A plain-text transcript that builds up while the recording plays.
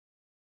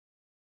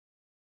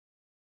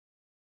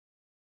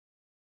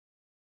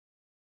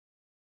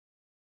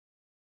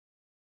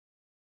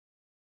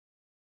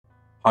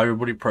Hi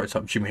everybody,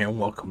 Prototype Jim here and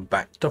welcome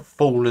back to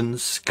Falling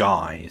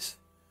Skies.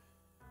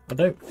 I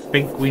don't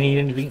think we need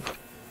anything.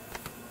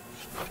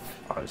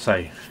 I'd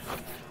say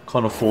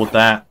can't afford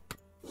that.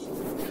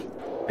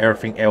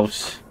 Everything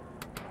else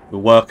we're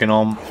working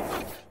on.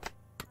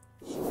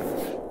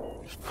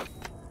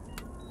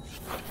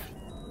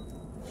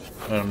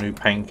 No new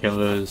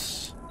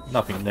painkillers,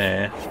 nothing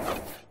there.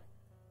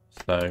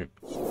 So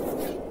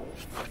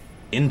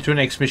into an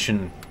next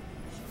mission.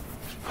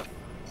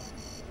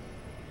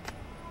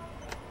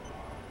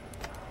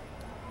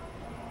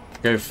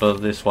 Go for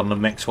this one, the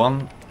Mechs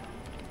one,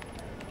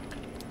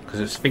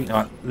 because it's thinking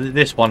like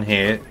this one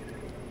here.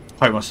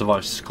 Hope I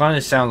survive. Kind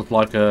of sounds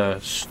like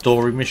a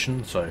story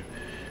mission, so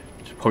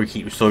to probably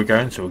keep the story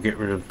going. So we'll get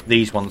rid of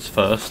these ones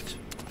first.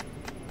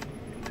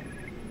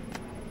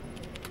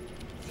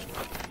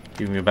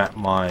 Give me back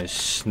my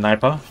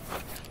sniper.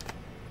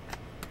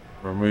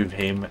 Remove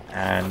him,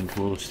 and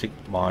we'll stick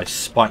my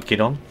spike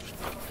kit on.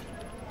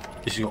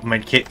 This has got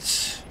med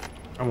kits,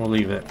 and we'll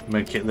leave that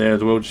med kit there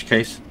as well, just in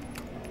case.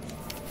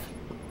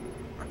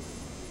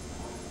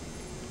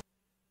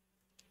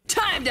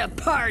 Time to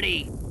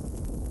party!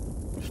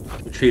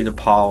 Retrieve the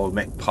pile of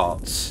mech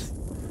parts.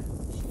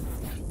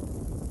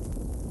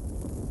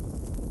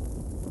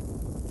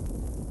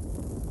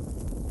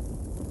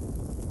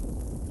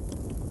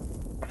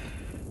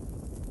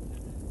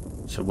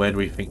 So where do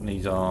we think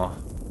these are?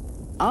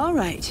 All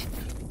right.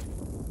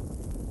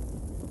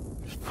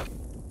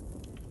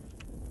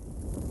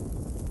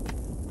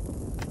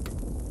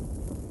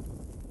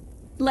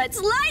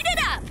 Let's light it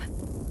up!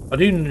 I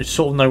do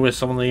sort of know where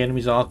some of the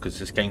enemies are because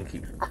this game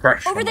keeps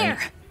crashing. Over there!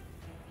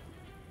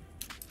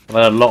 I've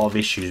had a lot of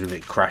issues with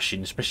it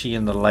crashing, especially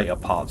in the later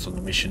parts of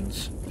the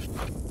missions.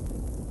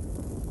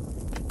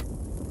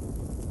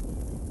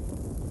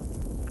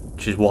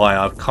 Which is why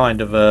I've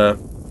kind of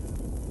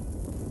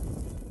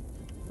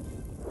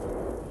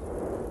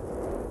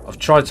I've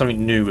tried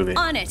something new with it.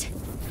 On it!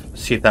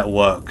 See if that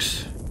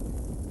works.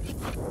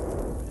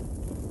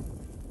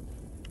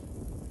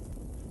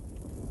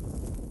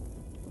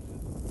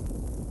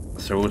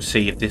 So we'll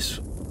see if this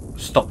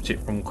stopped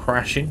it from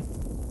crashing.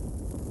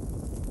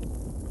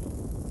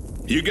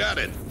 You got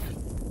it.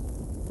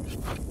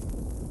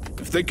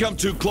 If they come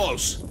too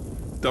close,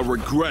 they'll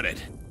regret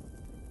it.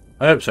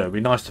 I hope so. It'd be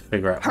nice to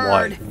figure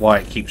out why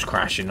it keeps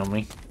crashing on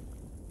me.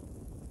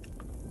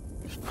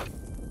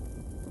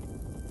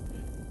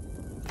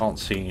 Can't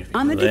see anything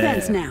On the there.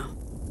 defense now.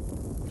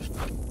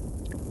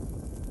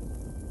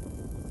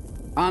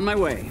 On my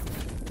way.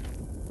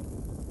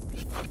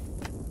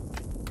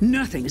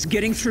 Nothing's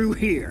getting through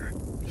here.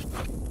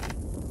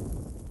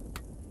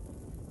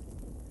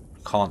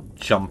 Can't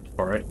jump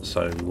for it,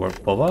 so we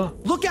won't bother.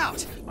 Look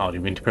out! Oh, do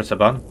you mean to press a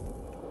button?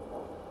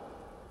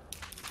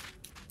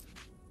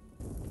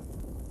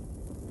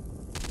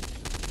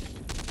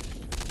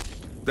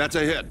 That's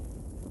a hit.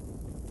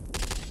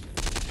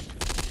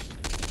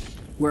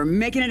 We're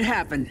making it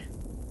happen.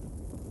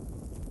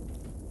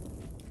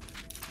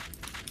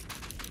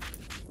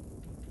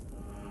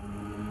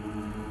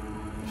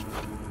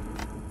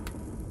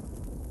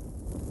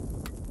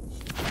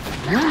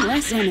 One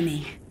less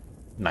enemy.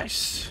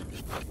 Nice.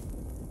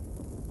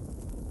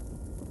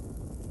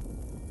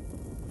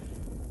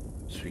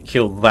 So we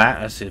killed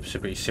that. That's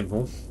pretty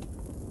simple.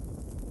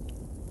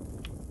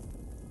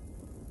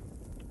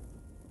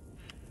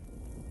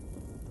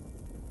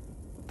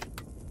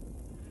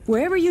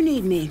 Wherever you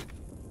need me.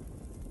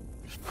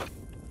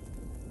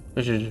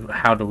 Which is,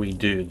 how do we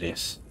do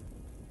this?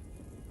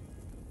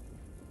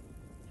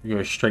 We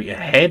go straight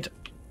ahead.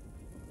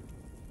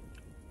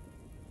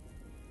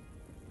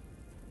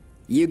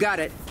 You got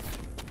it.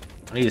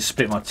 I need to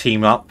split my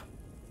team up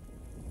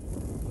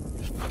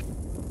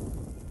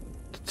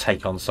to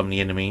take on some of the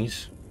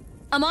enemies.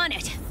 I'm on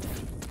it.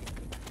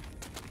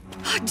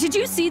 Did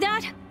you see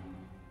that?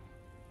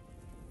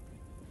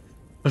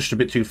 Pushed a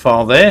bit too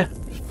far there.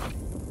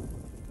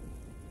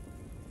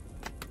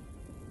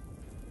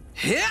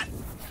 Hit!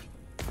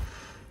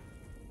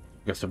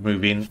 Got to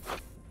move in.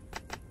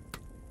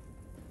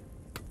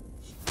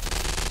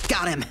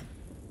 Got him.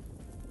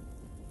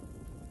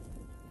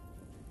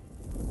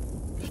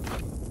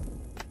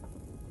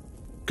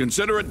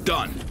 Consider it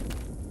done.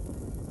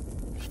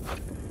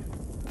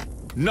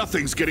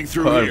 Nothing's getting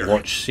through here.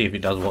 Watch, see if it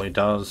does what it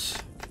does.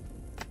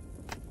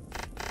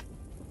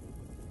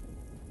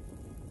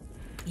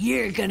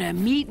 You're gonna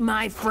meet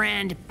my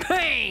friend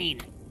Pain.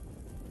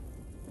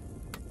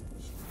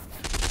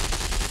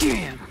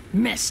 Damn,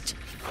 missed.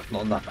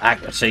 Not enough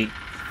accuracy.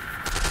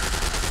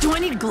 Do I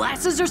need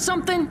glasses or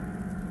something?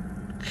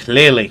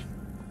 Clearly.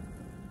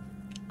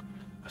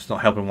 That's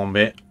not helping one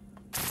bit.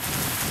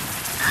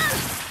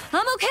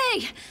 I'm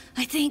okay,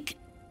 I think.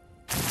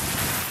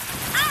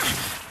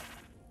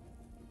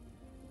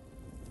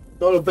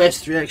 Not the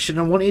best reaction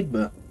I wanted,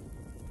 but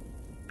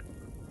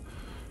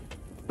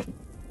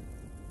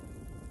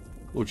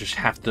we'll just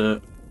have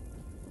to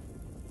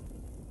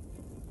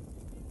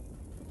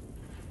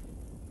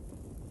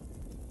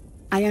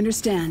I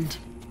understand.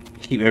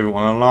 keep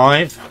everyone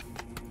alive.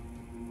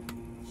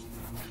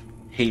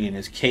 Healing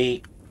is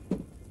key.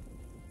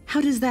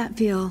 How does that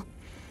feel?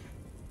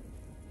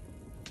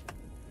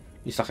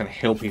 At least I can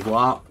heal people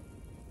up.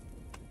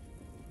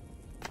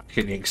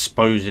 Get the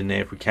expose in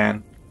there if we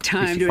can.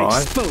 Time 55.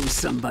 to expose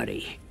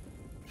somebody.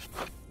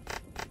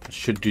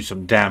 Should do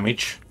some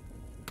damage.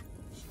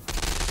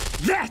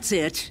 That's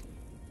it.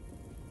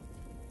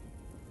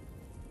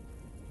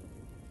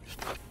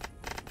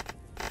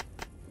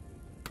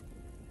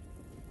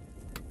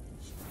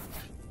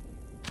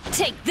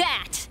 Take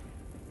that!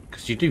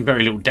 Because you do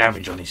very little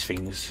damage on these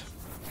things.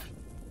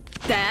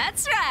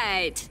 That's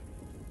right!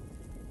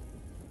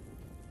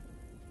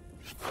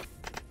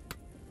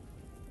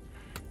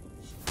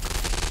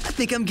 I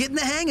think I'm getting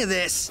the hang of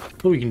this.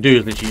 All we can do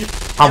is literally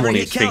just pummel Every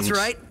these hit counts, things.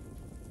 right?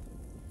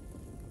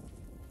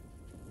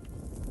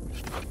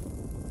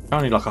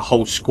 Only like a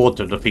whole squad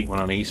to defeat one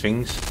of these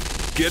things.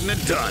 Getting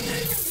it done.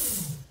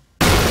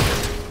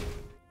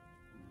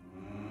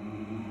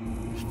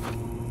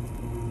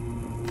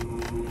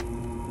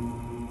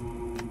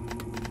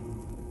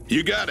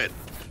 You got it.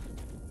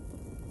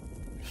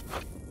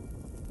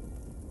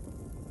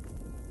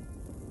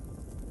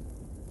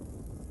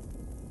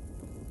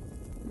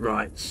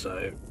 Right,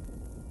 so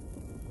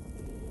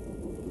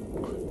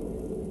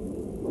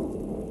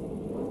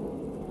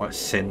let's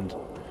send these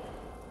ones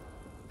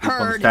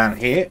Heard. down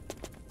here.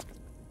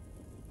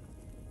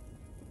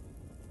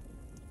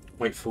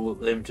 Wait for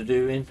them to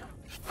do in.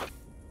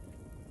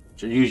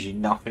 So usually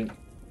nothing.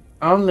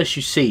 Unless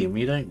you see them,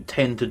 you don't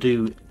tend to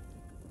do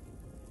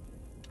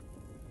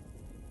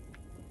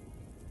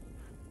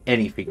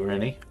anything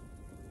really.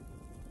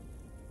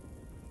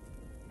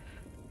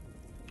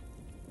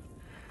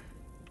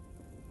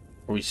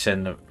 Or we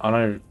send them. I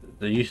know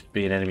there used to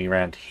be an enemy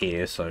around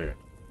here, so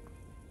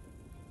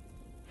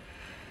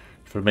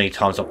for many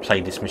times I've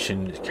played this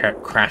mission, it's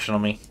kept crashing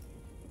on me.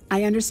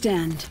 I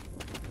understand.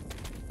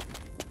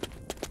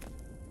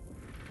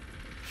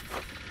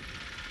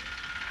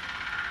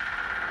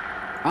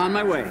 On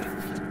my way.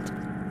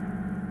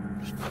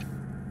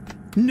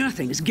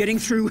 Nothing's getting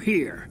through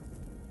here.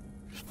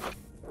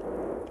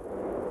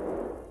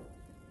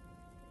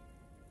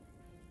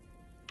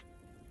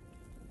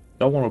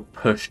 Don't want to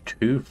push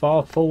too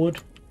far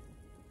forward.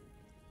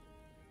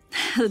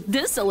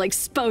 This'll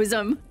expose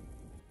them.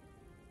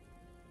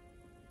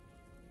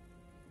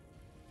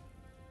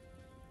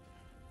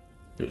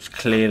 Looks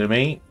clear to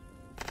me.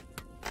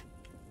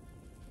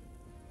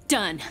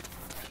 Done.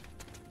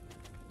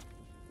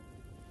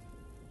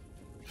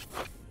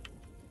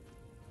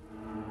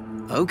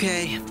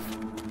 Okay.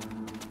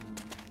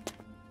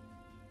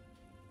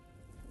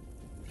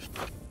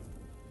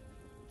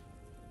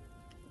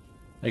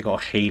 They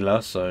got a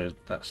healer, so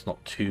that's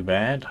not too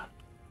bad.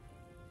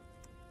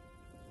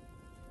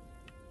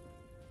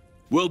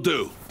 Will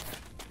do.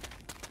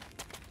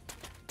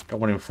 Don't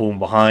want him falling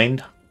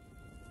behind.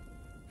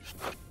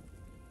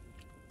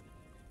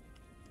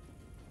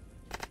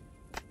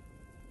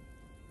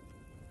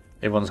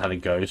 Everyone's had a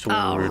go, so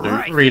All we'll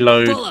right.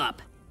 reload. Pull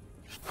up.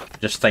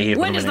 Just stay here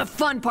for When a does the minute.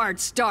 fun part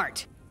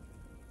start?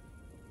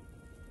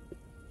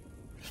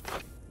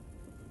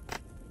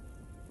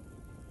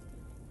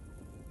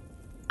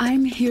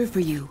 I'm here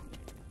for you.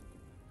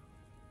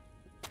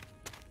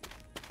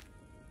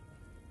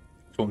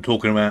 That's what I'm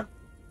talking about.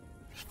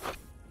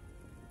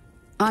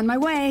 On my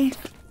way.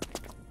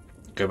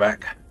 Go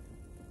back.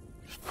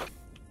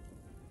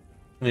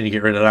 Need to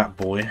get rid of that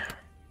boy.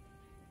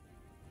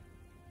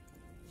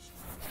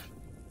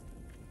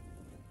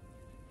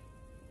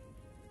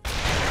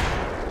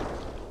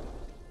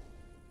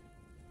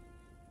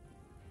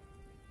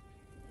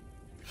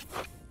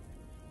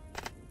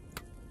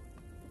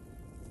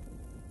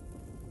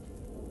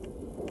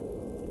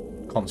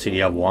 Can't see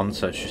the other one,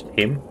 so it's just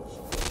him.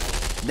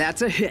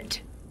 That's a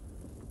hit.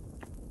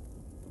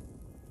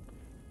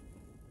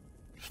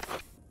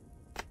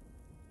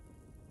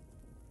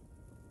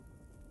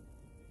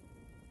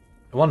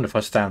 I wonder if I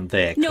stand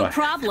there. No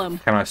problem.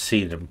 Can I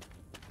see them?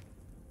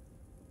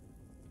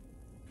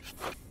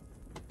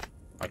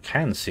 I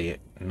can see it.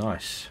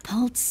 Nice.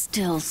 Hold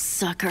still,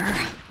 sucker.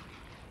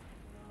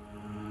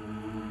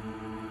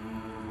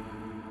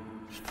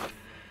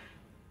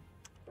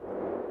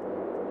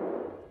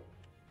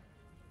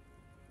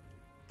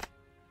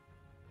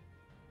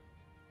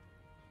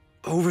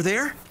 Over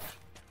there?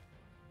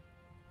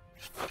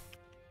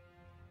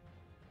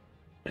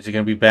 Is it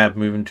going to be bad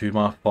moving too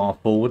far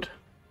forward?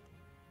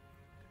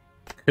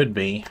 Could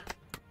be.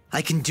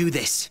 I can do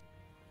this.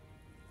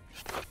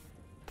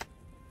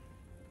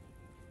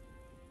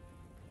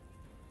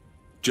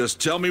 Just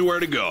tell me where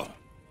to go.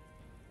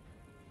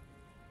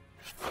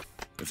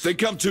 If they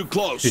come too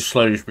close, Too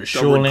slow, but they'll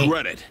surely.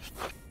 regret it.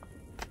 I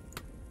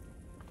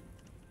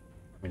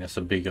mean, that's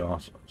a big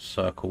ass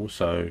circle,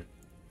 so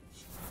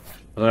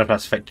I don't know if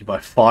that's affected by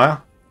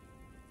fire.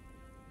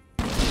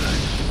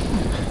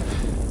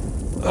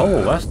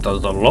 Oh, that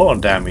does a lot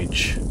of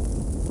damage.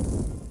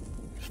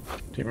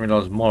 Didn't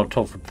realise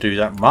Molotov would do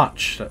that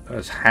much.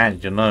 That's handy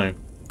to know.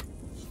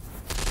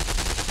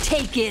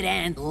 Take it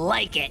and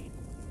like it.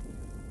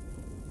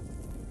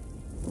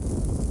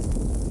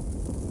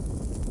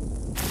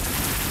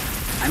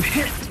 I'm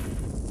hit.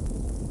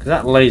 Because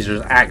that laser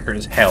is accurate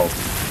as hell.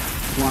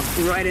 Walked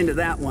right into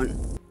that one.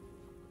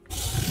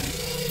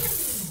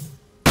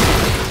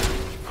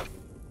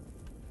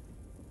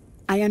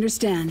 I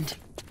understand.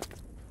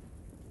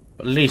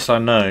 But at least I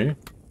know.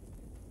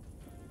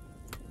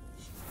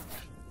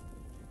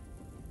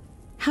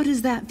 How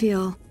does that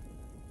feel?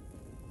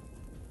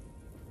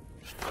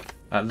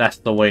 That's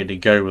the way to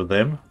go with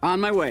them. On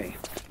my way.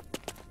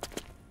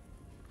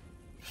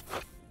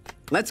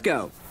 Let's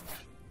go.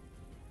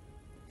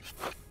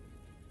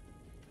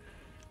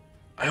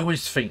 I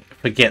always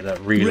forget that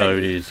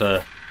reload is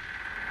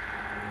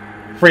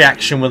free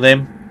action with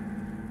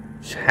them.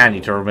 It's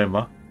handy to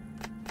remember.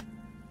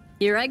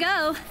 Here I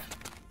go.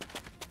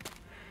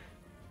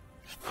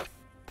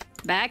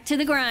 Back to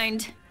the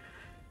grind.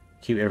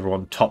 Keep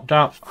everyone topped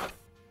up.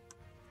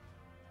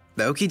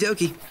 Okie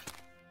dokie.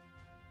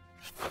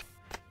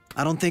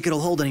 I don't think it'll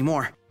hold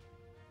anymore.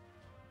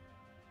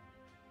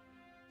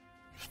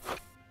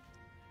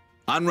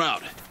 En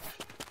route.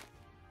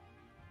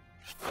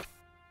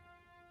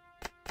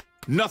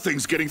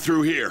 Nothing's getting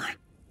through here.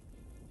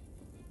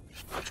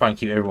 Try and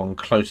keep everyone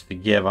close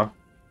together.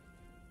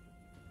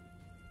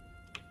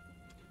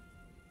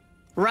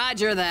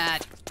 Roger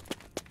that.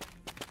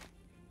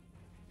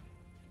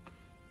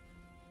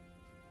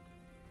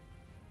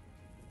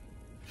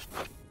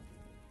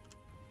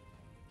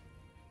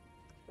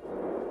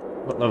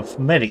 But the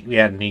medic we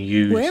had to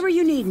use Wherever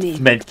you need me.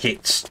 med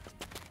kits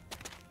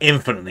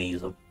infinitely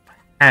is a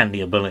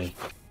handy ability.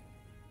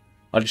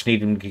 I just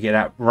need him to get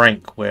that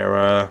rank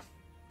where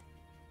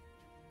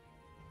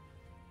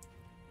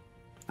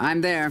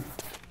I'm there.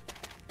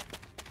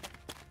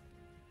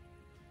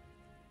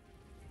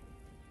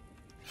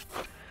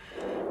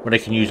 they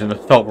can use an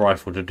assault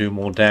rifle to do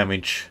more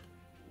damage.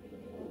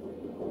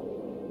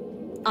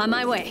 On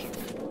my way.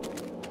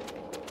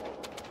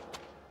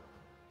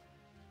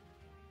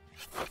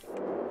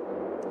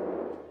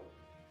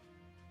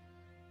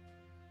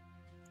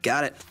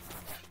 Got it.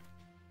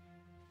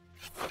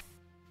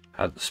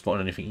 Hasn't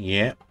spotted anything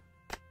yet.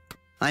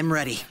 I'm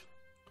ready.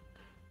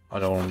 I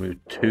don't want to move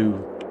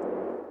too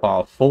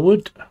far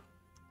forward.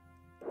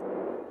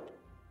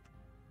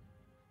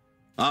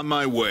 On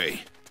my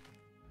way.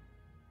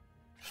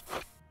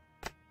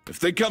 If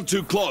they come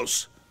too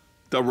close,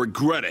 they'll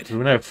regret it. We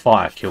know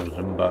fire kills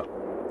them, but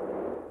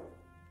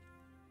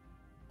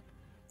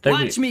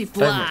Watch me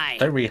fly.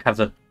 Don't really have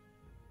the.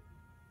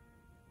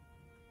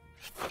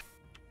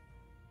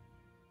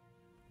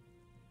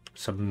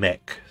 Some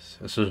mech.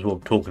 This is what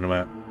I'm talking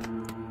about.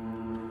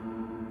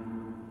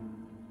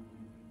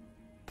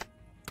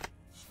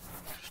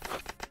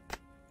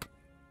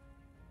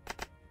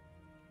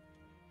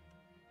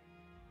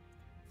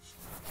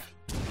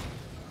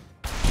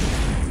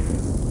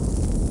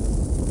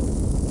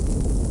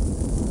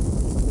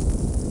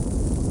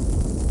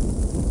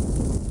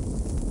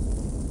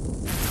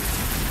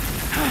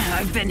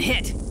 I've been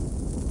hit.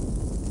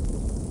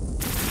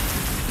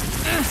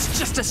 It's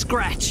just a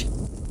scratch.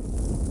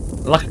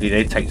 Luckily,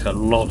 they take a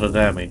lot of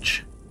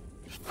damage.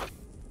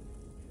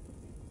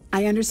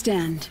 I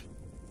understand.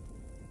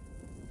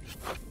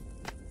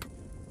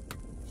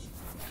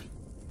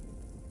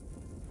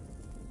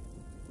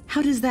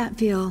 How does that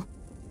feel?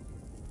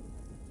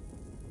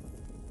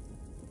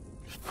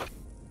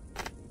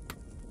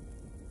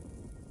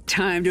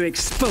 Time to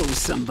expose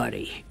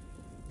somebody.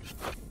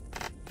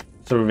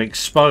 So with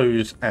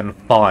expose and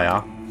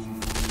fire,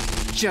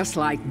 Just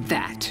like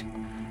that.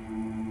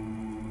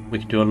 we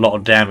can do a lot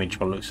of damage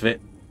by the looks of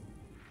it.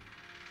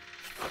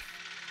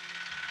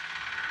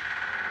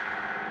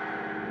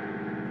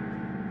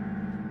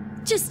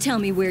 Just tell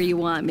me where you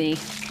want me.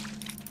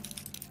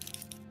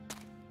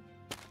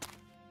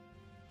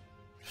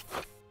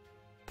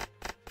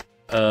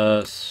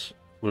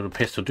 Will a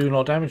pistol do a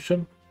lot of damage to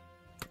them?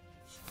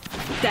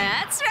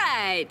 That's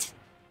right.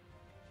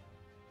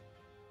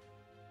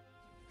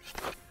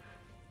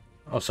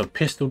 Oh, so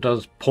pistol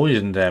does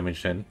poison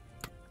damage then.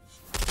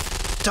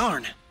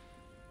 Darn.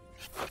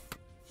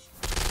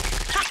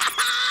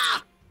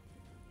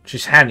 Which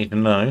is handy to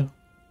know.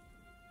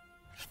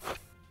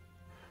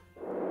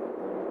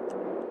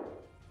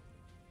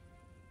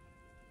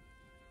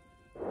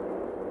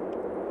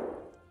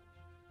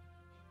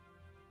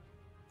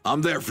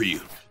 I'm there for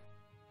you.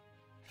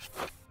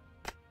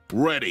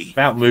 Ready.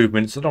 About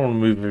movements, I don't want to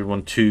move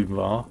everyone too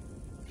far.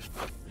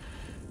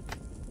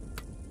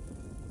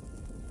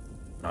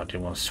 I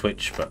didn't want to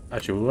switch, but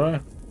actually we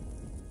were.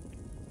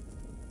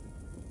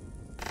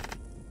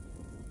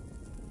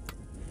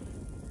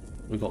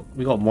 We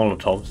got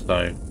Molotovs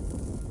though.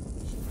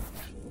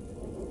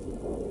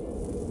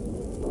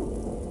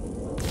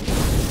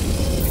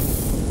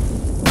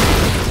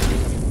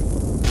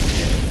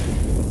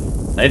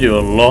 They do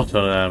a lot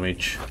of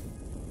damage.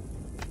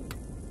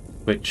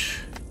 Which,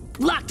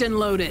 Locked and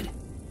loaded.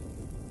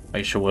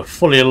 make sure we're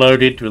fully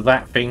loaded with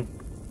that thing,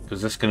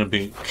 because that's going to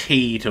be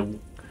key to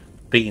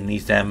beating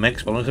these damn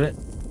mechs by the look of it.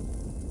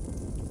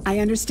 I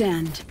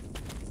understand.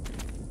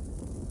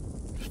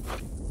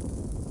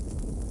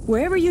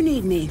 Wherever you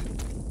need me.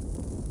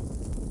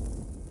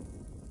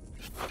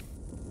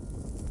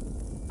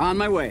 On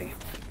my way.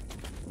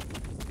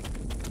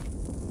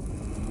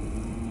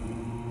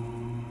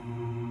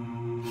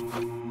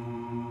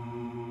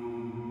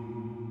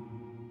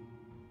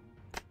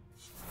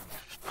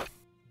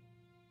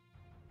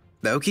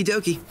 Okie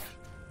dokie.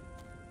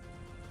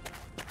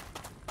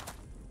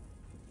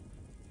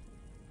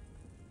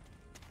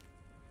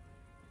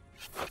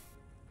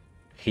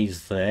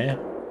 He's there.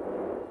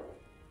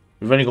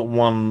 We've only got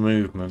one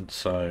movement,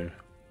 so...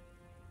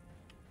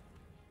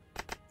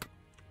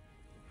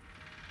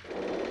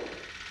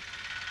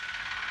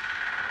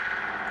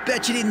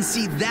 Bet you didn't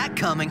see that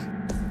coming.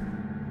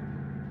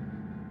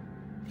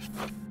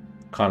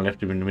 Kind of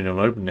left him in the middle of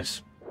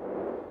openness.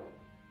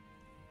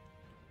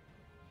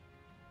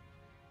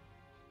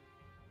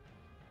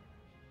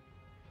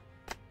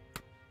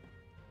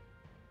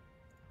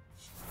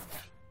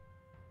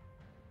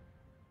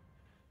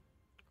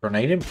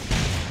 Grenade him.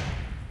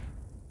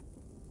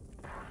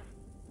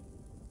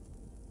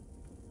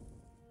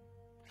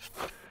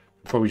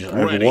 Probably just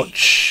Ready.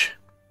 Overwatch.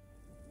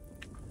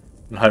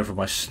 And hope for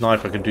my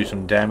sniper can do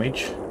some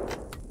damage.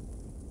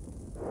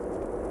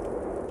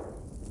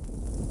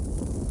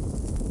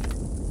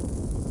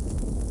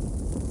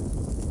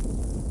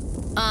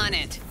 On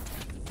it.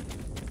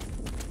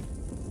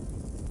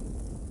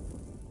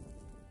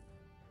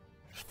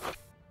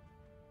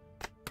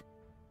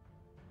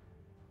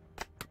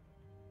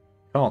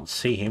 Can't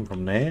see him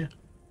from there.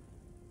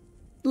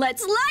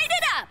 Let's light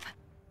it up!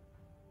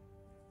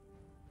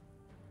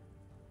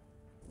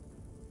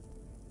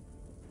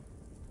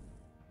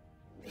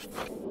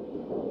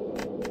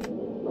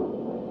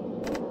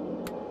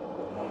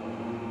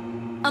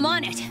 I'm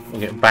on it.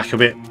 We'll get back a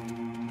bit.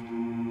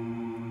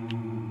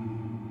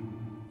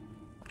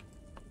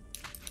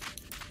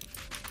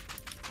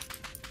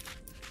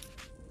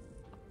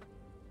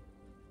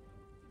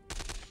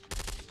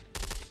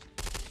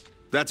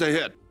 That's a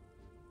hit.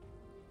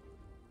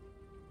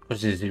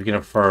 Is he going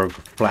to throw a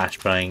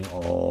flashbang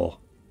or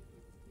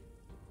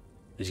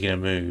is he going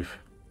to move?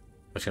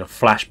 He's going to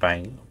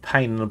flashbang.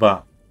 Pain in the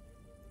butt.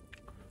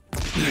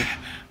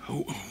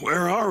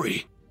 Where are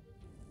we?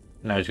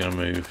 Now he's going to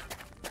move.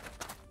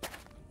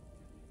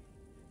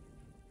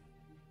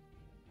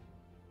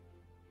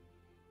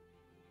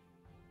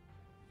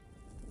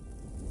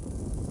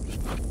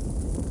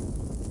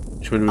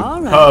 Which would have been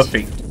All right.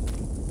 perfect.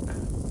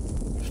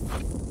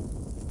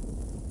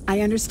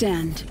 I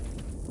understand.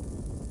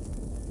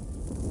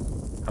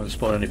 Haven't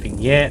spotted anything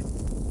yet.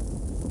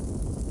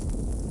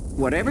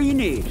 Whatever you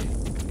need.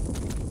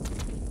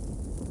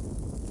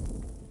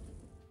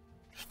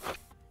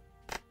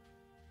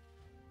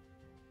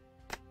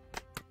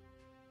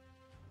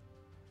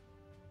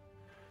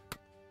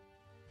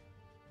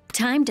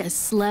 Time to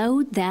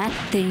slow that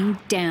thing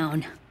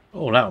down.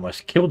 Oh, that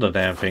almost killed the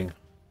damn thing.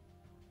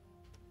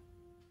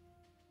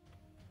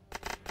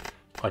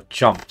 I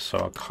jumped, so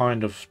I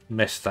kind of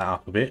messed that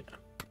up a bit.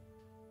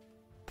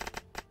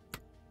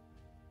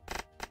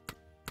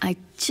 I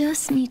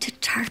just need to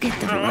target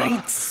the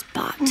right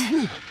spot.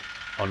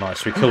 Oh,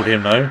 nice. We killed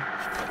him, though.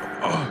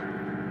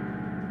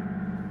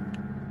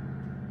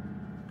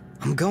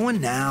 I'm going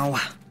now.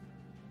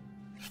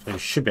 So we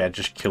should be able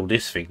to just kill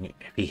this thing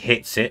if he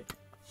hits it.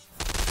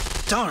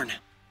 Darn.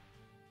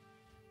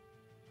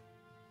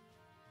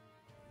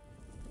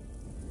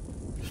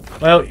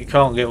 Well, you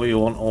can't get what you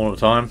want all the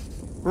time.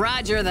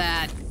 Roger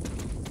that.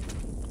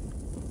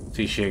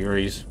 See, she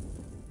agrees.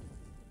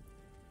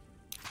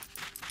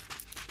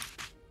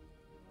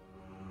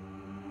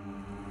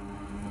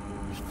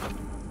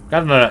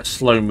 Gotta know that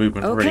slow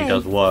movement really Okay.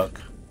 does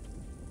work.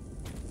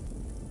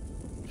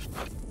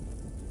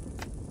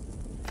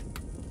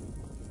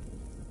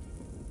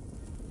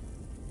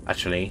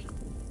 Actually,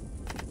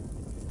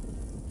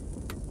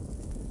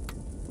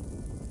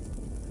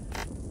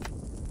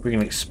 we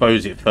can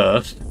expose it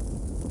first.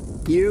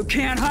 You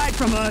can't hide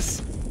from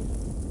us.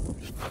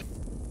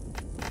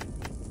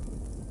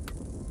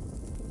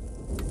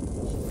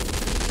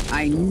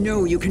 I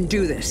know you can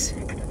do this.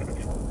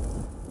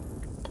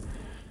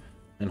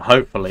 And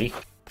hopefully...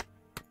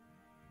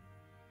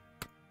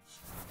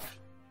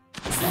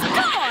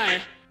 Score!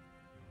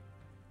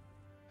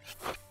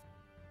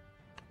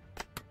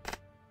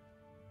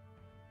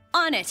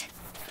 On it.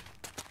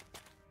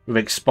 with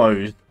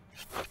exposed,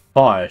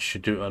 fire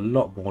should do a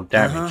lot more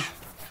damage.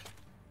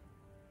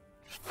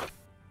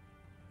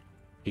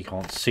 You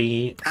can't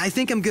see. I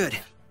think I'm good.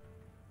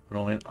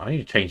 I need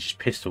to change his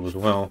pistol as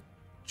well.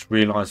 Just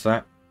realised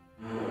that.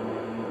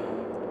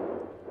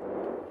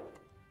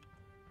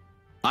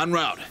 En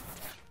route.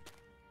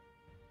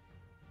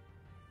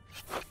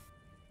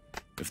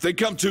 If they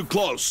come too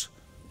close,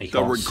 You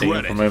they'll can't see him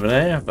regret from it. over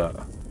there,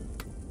 but...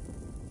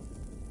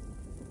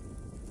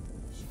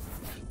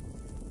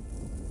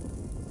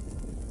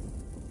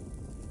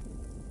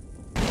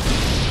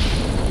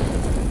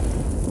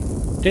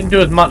 Didn't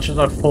do as much as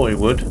I thought he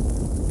would.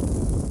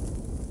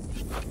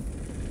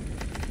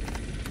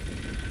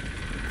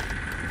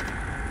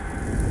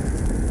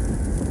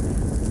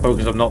 Probably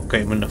because I'm not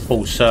getting him in the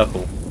full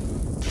circle.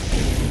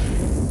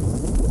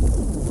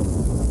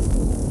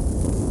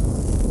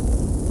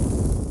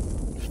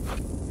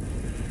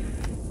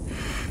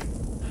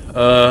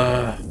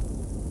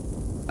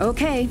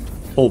 Okay.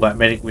 Fall back,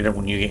 medic. We don't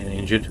want you getting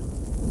injured.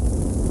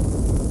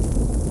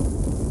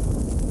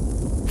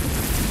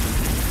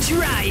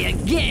 Try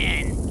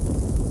again.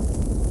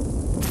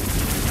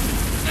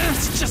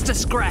 It's just a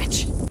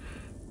scratch.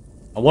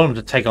 I want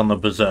them to take on the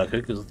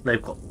Berserker because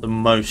they've got the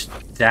most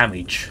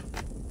damage.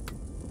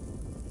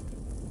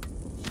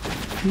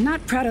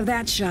 Not proud of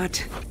that shot.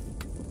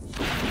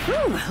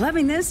 Whew,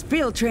 loving this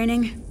field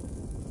training.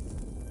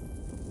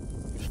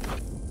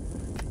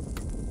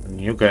 And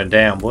you're going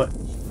down, boy.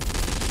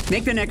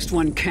 Make the next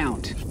one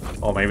count.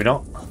 Or maybe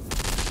not.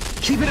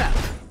 Keep it up.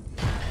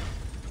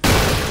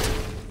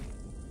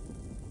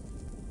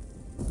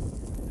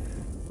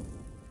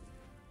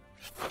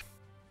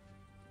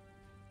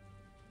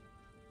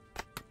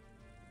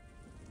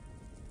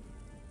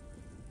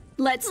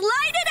 Let's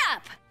light it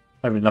up!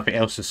 Maybe nothing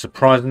else is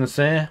surprising us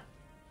there.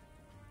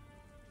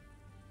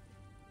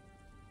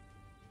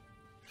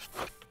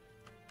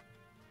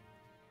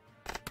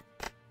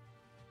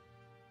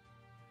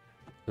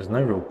 There's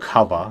no real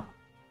cover.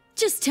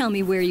 Just tell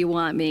me where you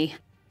want me.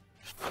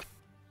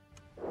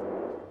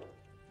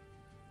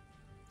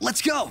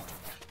 Let's go!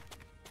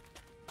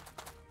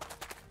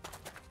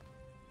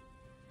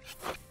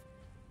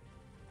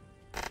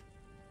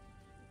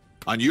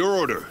 On your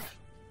order.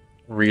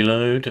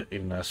 Reload,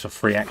 even though it's a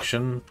free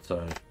action,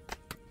 so...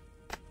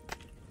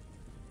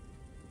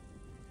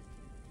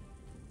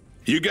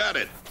 You got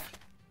it.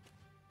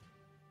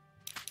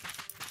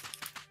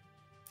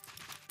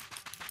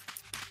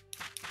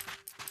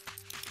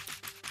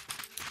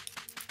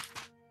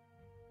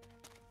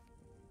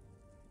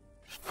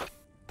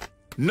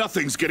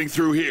 Nothing's getting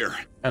through here.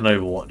 And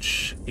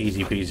Overwatch,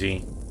 easy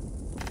peasy.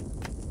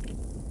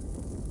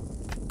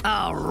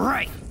 All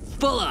right,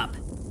 full up.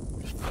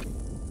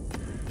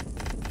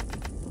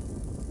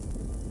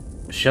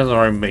 She has her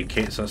own med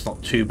kit, so it's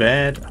not too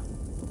bad.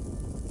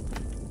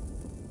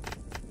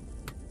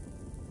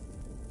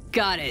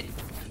 Got it.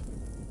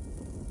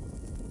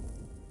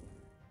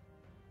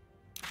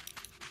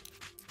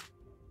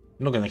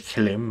 I'm not going to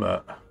kill him,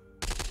 but...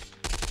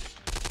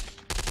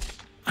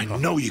 I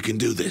know you can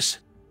do this.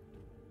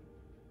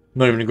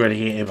 Not even a great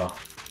hit ever.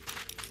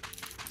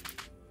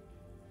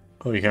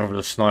 Oh, you came with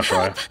a sniper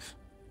rifle.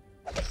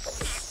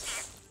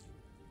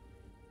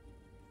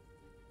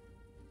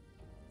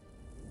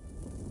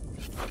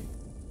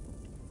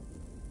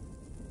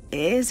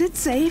 Is it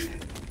safe?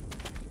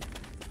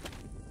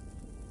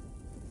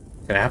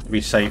 Gonna have to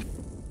be safe.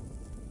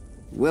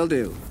 Will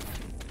do.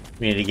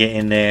 We need to get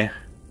in there.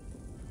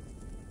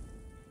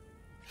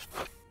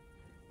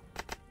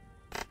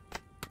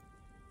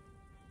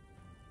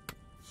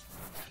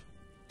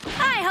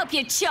 I hope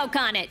you choke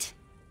on it.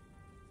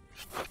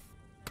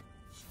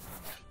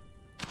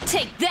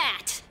 Take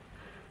that.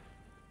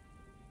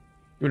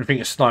 You would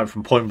think a sniper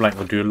from point blank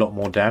would do a lot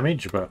more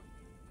damage, but...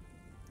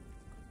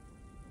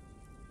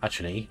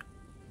 Actually...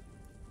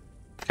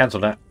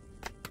 Cancel that.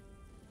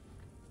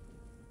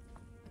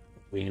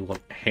 We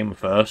want him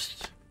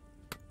first.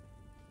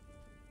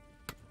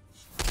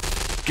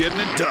 Getting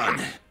it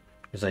done.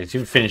 Because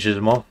he finishes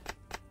them off.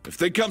 If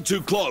they come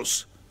too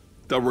close,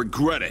 they'll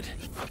regret it.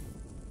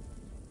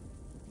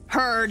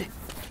 Heard.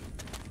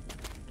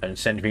 Don't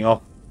set anything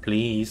off,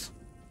 please.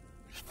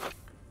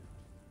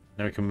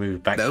 Then we can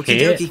move back Okie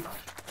here. dokie.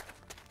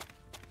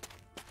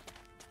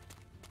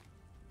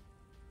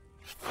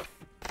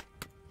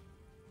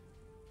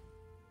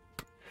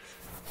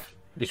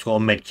 At least we've got a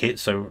med kit,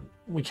 so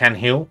we can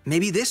heal.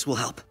 Maybe this will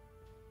help.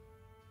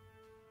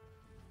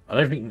 I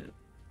don't think... I'm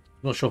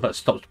not sure if that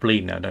stops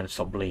bleeding now. Don't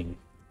stop bleeding.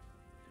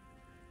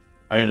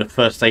 Only the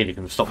first aider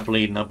can stop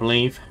bleeding, I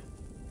believe.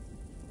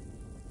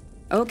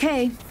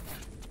 Okay.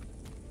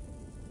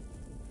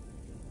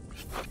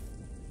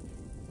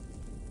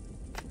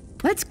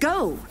 Let's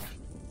go.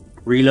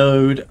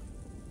 Reload.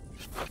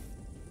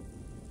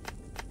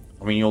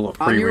 I mean, you all got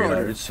On free your reloads,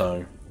 order.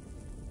 so...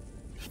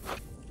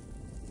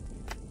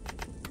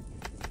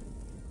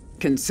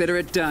 Consider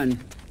it done.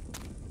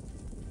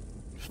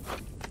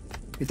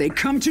 If they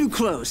come too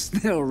close,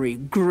 they'll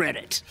regret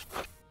it.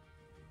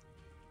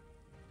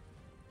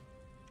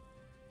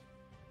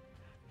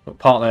 Got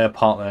part there,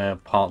 part there,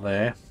 part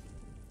there.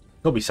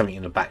 There'll be something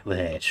in the back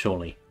there,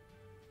 surely.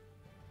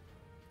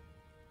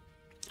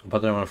 But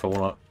I don't know if I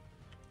want to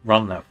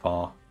run that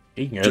far.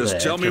 You can go Just there.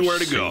 tell me just where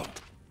to see. go.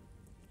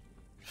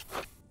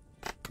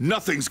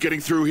 Nothing's getting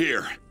through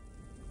here.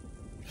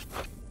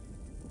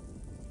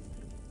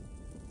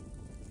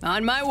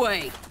 On my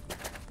way.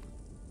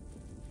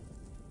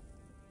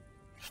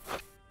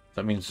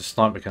 That means the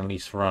sniper can at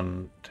least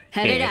run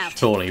Headed here, out.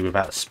 surely,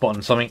 without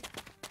spotting something.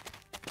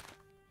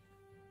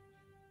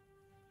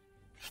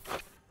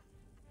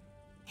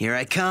 Here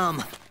I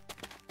come.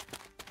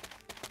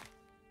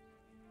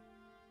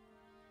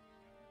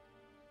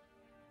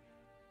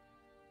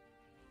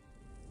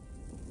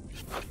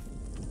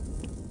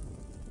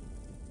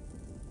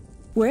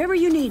 Wherever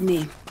you need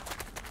me.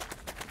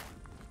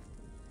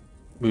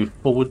 Move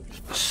forward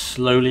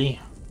slowly.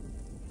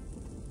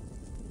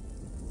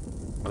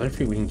 I don't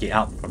think we can get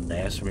up from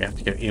there, so we have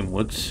to go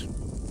inwards.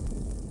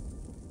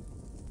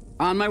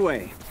 On my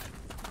way.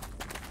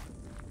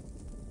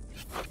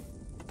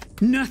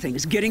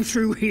 Nothing's getting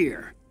through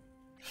here.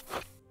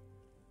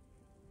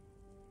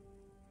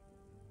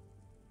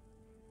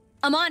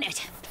 I'm on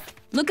it.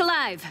 Look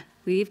alive.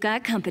 We've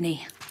got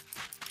company.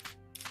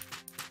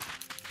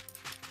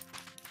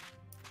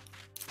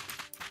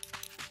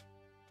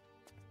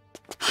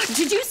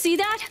 Did you see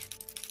that?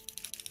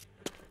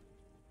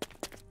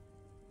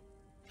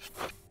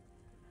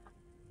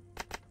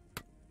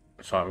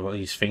 Sorry, we've got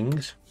these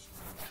things.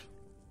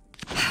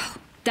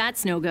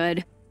 That's no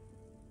good.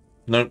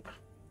 Nope.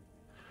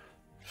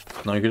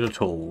 No good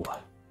at all.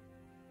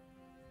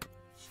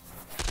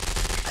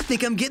 I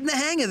think I'm getting the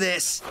hang of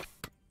this.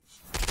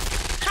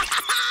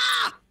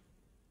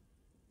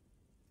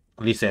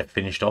 At least they're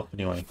finished off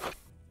anyway.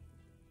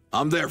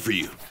 I'm there for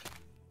you.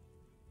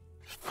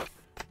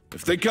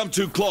 If they come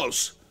too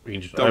close, We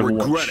can just they'll Overwatch.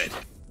 regret it.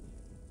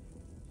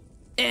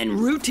 En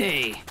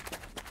route.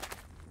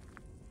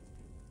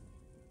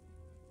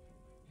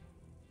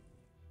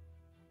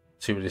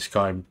 See what this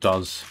guy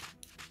does.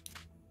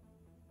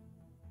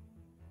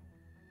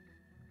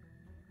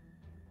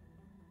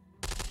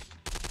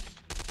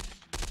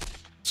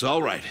 It's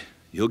all right.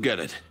 You'll get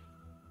it.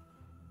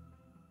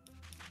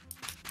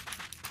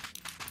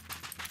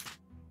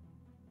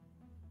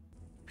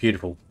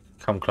 Beautiful.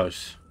 Come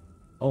close.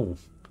 Oh.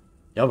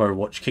 The other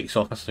Overwatch kicks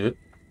off. That's good.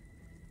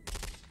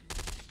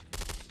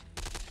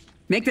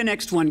 Make the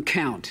next one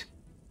count.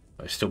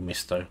 But it's still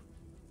missed though.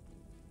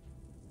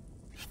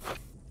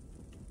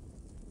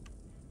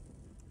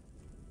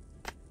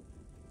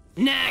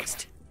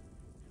 Next.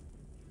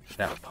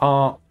 That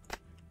part.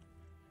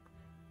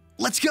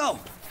 Let's go.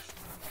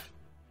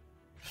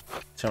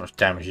 See how much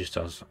damage this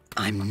does.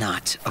 I'm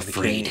not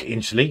afraid.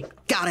 Instantly.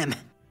 Got him.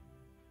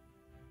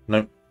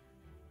 Nope.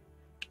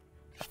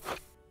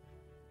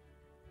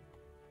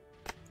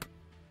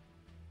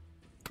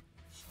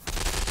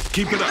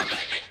 Keep it up.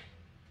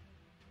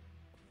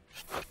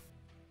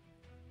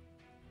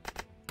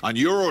 On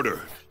your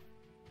order.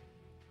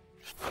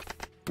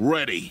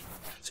 Ready.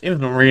 It's even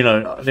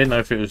Marino. I didn't know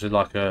if it was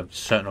like a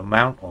certain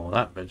amount or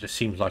that, but it just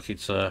seems like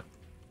it's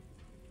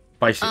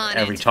basically On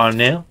every it. time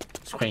now.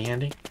 It's quite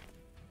handy.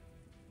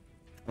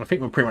 I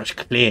think we're pretty much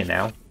clear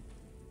now.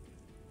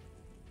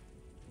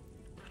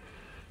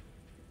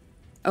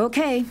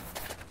 Okay.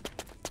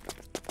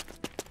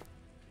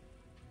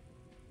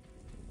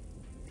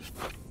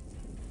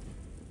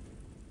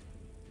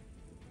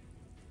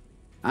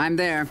 I'm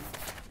there.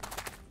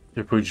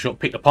 So we just got to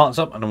pick the parts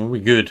up and then we'll be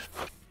good.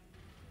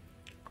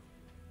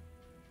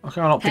 I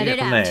can't pick Head it it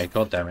from out. there.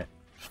 God damn it.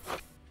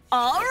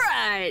 All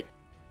right.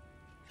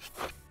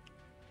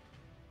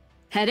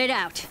 Headed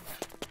out.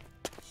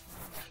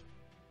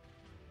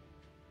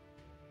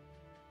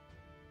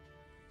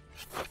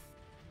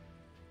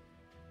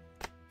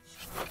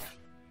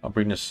 I'll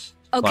bring this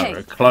Okay.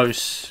 like,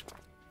 close.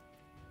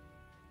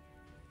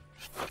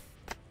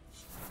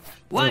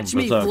 Watch Oh,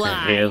 me berserker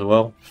fly. here as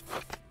well.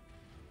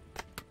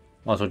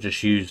 Might as well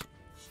just use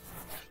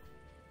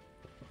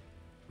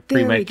There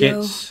we pre-made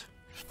go. kits.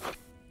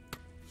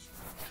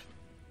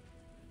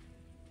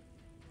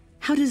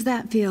 How does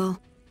that feel?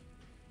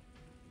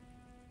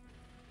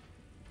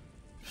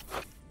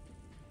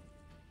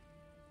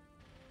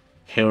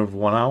 Heal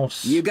everyone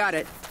else. You got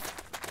it.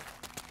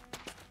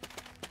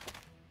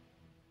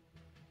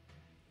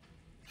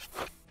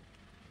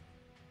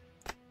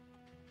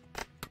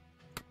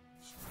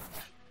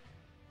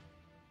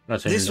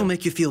 That's This will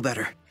make you feel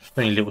better.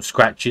 only little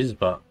scratches,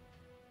 but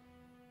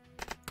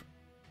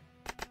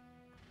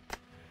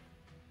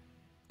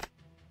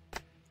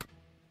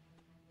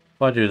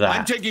if I do I'm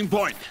that, taking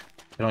point.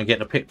 can I get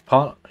the pick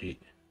part?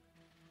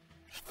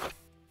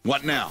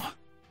 What now?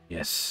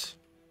 Yes.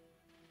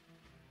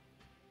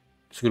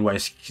 It's a good way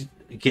of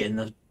getting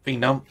the thing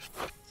done.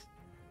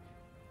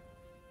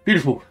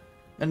 Beautiful.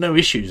 And no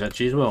issues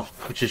actually as well,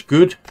 which is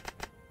good.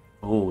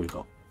 Oh, we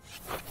got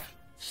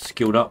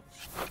skilled up.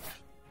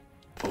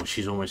 Oh,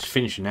 she's almost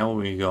finishing now. What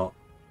we got?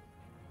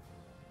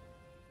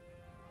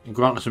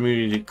 Grant us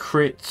immunity to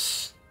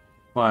crits.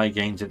 Fire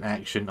gains in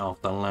action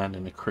after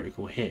landing a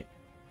critical hit.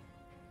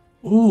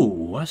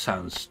 Ooh, that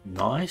sounds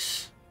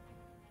nice.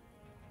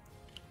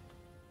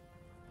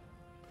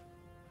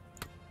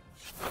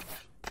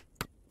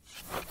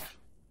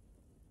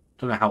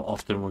 Don't know how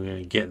often we're going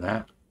to get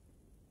that.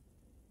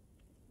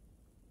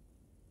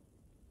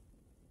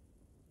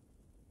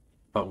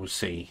 But we'll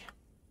see.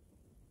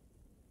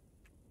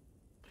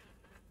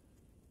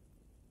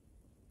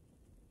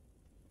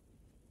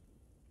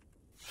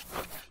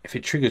 If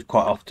it triggers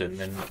quite often,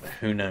 then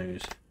who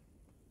knows?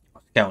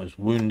 Scout is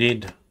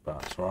wounded, but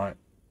that's right.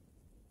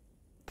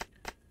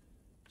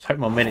 Let's hope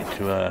my minute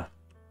to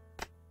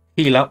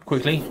heal up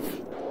quickly.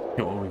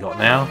 Get what we got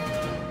now.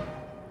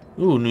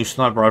 Ooh, new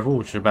sniper rifle,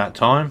 which is about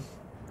time.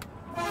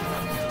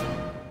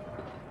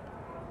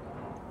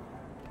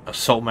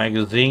 Assault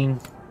magazine.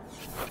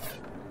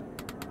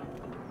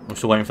 We're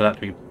still waiting for that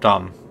to be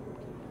done.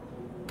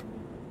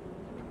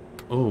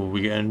 Ooh,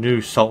 we get a new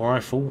assault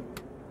rifle.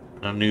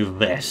 And a new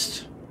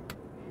vest.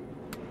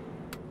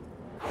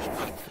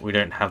 we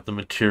don't have the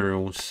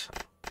materials.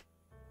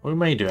 We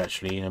may do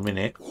actually in a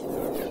minute.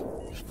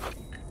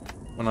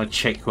 When I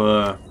check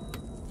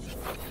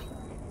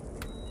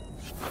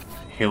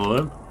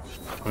heal.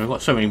 We've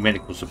got so many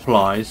medical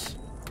supplies.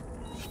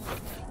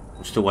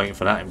 I'm still waiting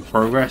for that in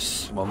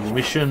progress. One more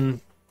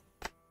mission.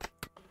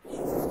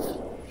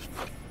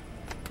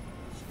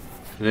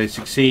 Did they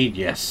succeed?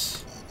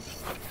 Yes.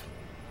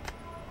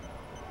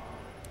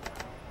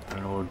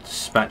 And we'll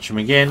dispatch them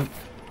again.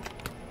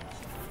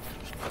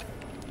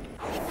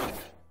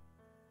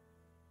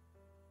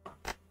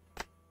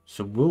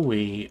 So will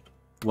we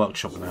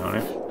workshop now on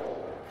it?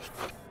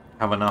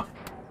 Have enough?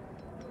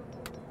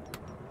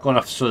 Got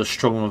enough sort of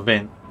strong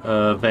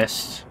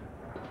vest.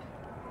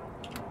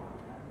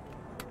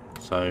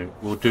 So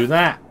we'll do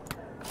that.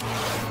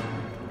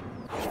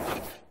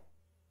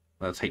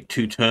 That'll take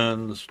 2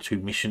 turns, 2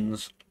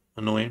 missions.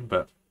 Annoying,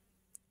 but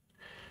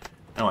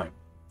anyway,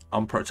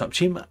 I'm Prototype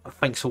Team.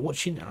 Thanks for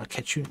watching, and I'll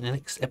catch you in the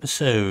next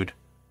episode.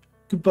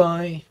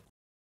 Goodbye.